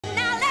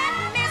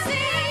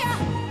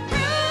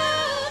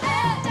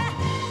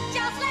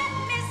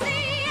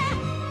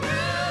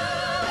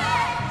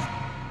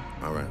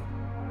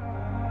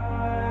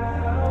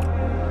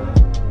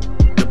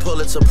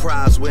Pulitzer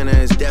Prize winner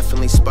is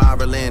definitely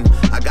spiraling.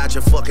 I got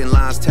your fucking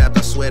lines tapped,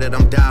 I swear that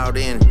I'm dialed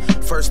in.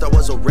 First I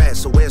was a rat,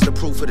 so where's the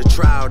proof of the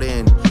trial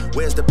then?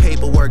 Where's the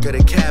paperwork of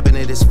the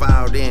cabinet is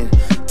filed in?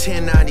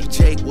 1090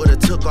 Jake would've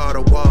took all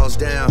the walls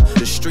down.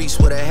 The streets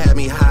would've had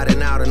me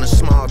hiding out in a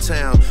small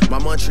town. My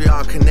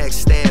Montreal connects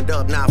stand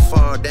up, not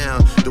fall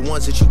down. The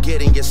ones that you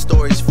get and get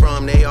stories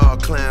from, they all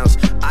clowns.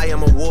 I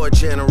am a war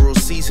general,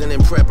 seasoned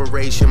in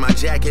preparation. My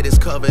jacket is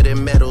covered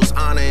in medals,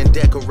 honor and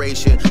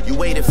decoration. You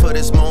waited for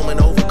this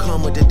moment,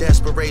 overcome with the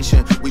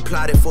desperation. We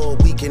plotted for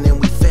a week and then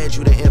we fed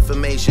you the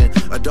information.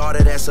 A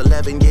daughter that's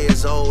 11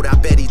 years old, I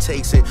bet he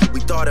takes it. We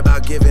thought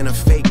about giving a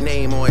fake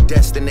name or a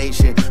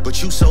destination,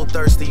 but you so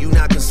thirsty, you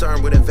not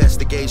concerned with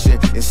investigation.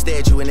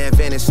 Instead, you in that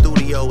Venice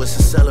studio, it's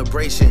a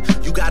celebration.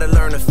 You gotta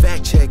learn to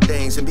fact check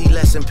things and be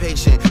less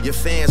impatient. Your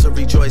fans are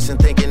rejoicing,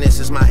 thinking this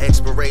is my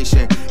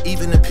expiration.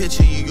 Even the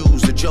picture you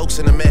use, the jokes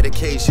and the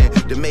medication,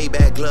 the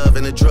Maybach glove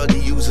and the drug he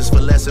uses for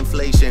less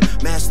inflation.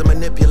 Master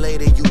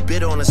manipulator, you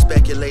bid on a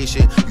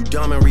speculation. You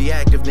dumb and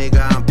reactive,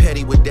 nigga, I'm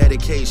petty with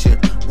dedication.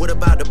 What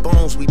about the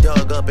bones we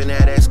dug up in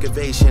that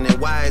excavation? And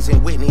why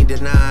isn't Whitney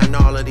denying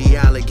all of the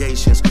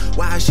allegations?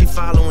 Why is she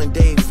following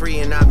Dave Free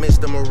and not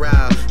Mr.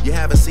 Morale? You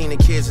haven't seen the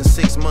kids in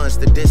 6 months,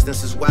 the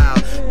distance is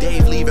wild.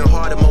 Dave leaving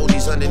heart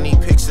emojis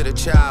underneath pics of the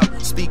child.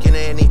 Speaking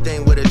of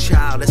anything with a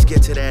child, let's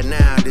get to that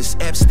now. This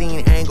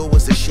Epstein angle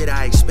was the shit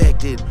I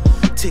expected.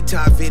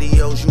 TikTok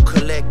videos you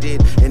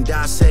collected and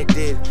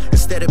dissected.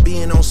 Instead of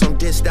being on some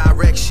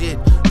disdirect shit,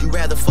 you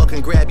rather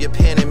fucking grab your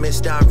pen and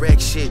misdirect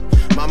shit.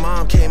 My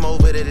mom came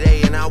over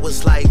today and I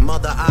was like,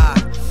 mother,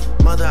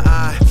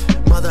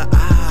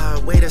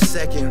 wait a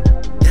second.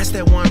 That's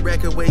that one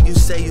record where you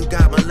say you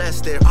got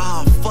molested.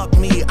 Oh, fuck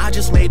me, I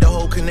just made the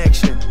whole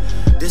connection.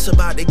 This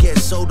about to get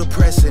so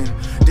depressing.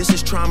 This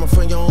is trauma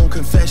from your own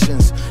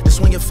confessions. This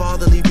when your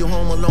father leave you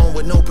home alone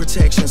with no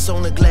protection, so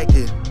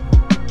neglected.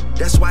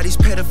 That's why these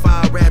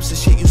pedophile raps and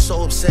shit you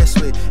so obsessed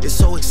with, it's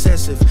so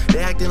excessive. They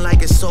acting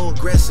like it's so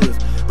aggressive,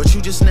 but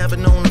you just never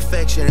known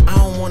affection. I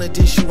don't wanna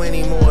dish you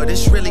anymore,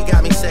 this really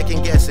got me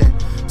second guessing.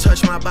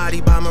 Touch My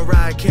Body by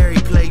Mariah Carey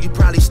play, you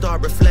probably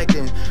start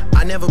reflecting.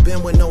 I never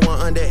been with no one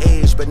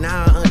underage, but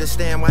now I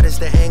understand why this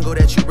the angle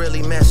that you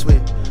really mess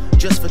with.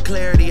 Just for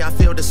clarity, I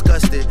feel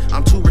disgusted,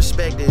 I'm too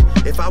respected.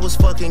 If I was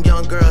fucking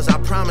young girls, I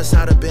promise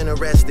I'd have been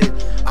arrested.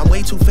 I'm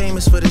way too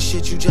famous for the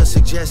shit you just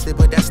suggested,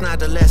 but that's not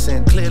the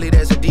lesson. Clearly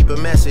there's a deeper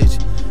message.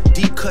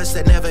 Deep cuts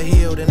that never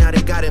healed and now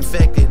they got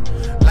infected.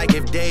 Like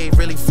if Dave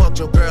really fucked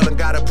your girl and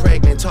got her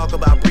pregnant. Talk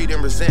about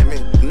breeding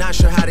resentment. Not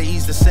sure how to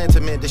ease the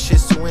sentiment, the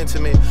shit's too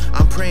intimate.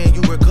 I'm praying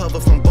you recover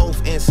from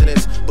both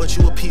incidents, but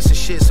you a piece of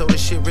shit, so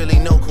this shit really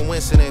no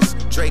coincidence.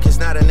 Drake is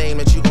not a name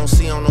that you gon'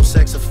 see on no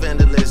sex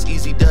offender list.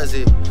 Easy does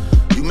it.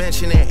 You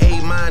mentioned an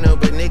A minor,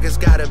 but niggas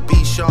gotta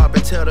be sharp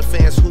and tell the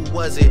fans who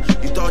was it.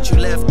 You thought you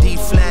left D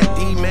flat,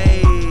 D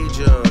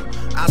major.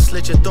 I'll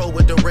slit your throat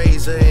with the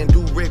razor and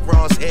do Rick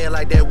Ross hair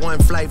like that one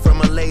flight from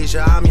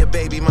Malaysia. I'm your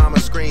baby mama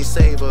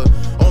screensaver.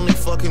 Only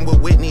fucking with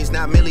Whitney's,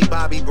 not Millie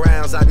Bobby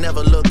Brown's. I'd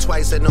never look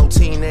twice at no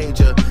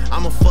teenager.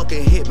 I'm a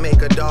fucking hit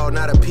maker, dawg,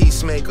 not a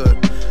peacemaker.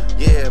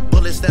 Yeah,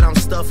 bullets that I'm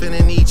stuffing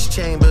in each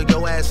chamber.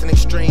 Your ass in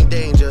extreme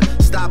danger.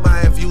 Stop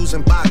buying views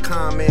and buy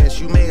comments.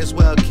 You may as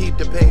well keep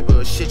the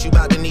paper. Shit you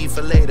about to need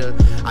for later.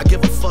 I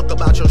give a fuck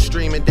about your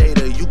streaming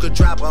data. You could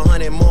drop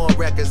 100 more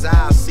records,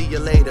 I'll see you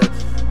later.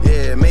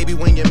 Yeah, maybe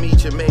when you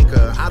meet your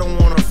maker. I don't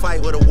wanna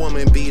fight with a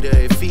woman beater,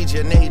 it feeds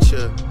your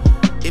nature.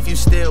 If you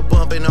still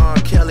bumping R.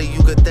 Kelly,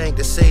 you could thank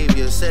the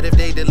savior. Said if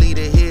they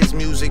deleted his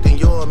music, then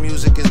your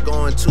music is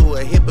going to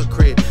a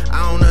hypocrite.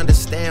 I don't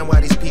understand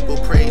why these people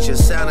praise you.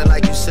 Sounding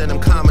like you sent him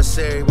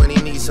commissary when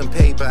he needs some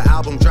paper.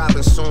 Album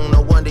dropping soon,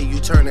 no wonder you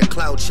turn a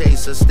clout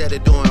chaser instead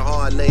of doing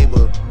hard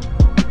labor.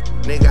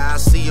 Nigga, I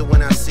see you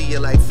when I see you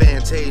like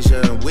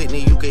Fantasia.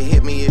 Whitney, you can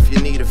hit me if you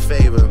need a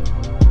favor.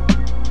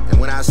 And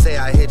when I say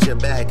I hit your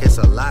back, it's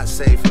a lot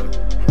safer.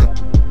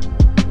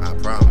 I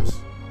promise.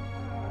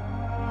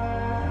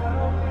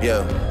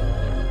 Yeah,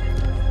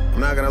 I'm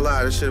not gonna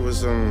lie, this shit was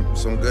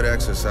some good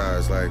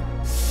exercise. Like,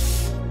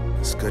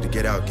 it's good to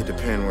get out, get the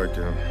pen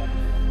working.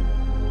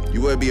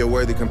 You would be a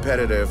worthy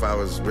competitor if I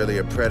was really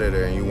a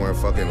predator and you weren't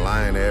fucking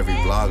lying to every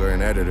blogger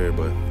and editor,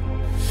 but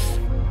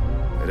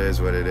it is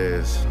what it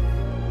is.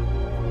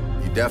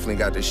 You definitely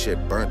got this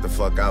shit burnt the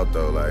fuck out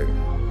though. Like,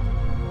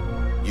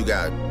 you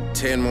got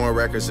 10 more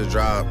records to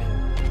drop.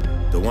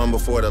 The one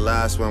before the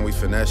last one, we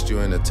finessed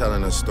you into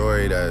telling a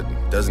story that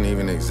doesn't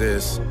even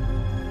exist.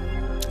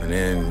 And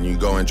then you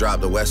go and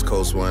drop the West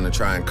Coast one and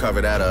try and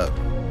cover that up.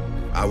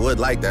 I would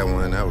like that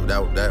one.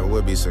 That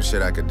would be some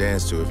shit I could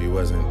dance to if you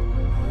wasn't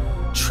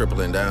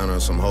tripling down on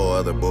some whole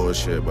other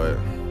bullshit. But,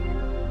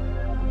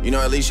 you know,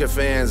 at least your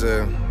fans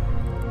are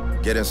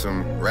getting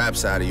some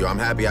raps out of you. I'm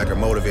happy I can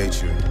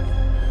motivate you,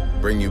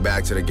 bring you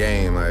back to the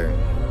game, like,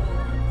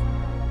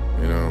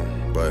 you know.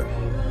 But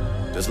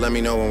just let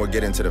me know when we're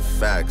getting to the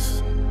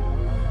facts.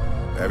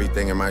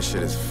 Everything in my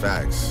shit is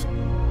facts.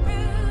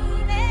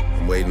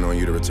 I'm waiting on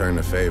you to return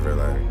the favor,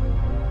 like.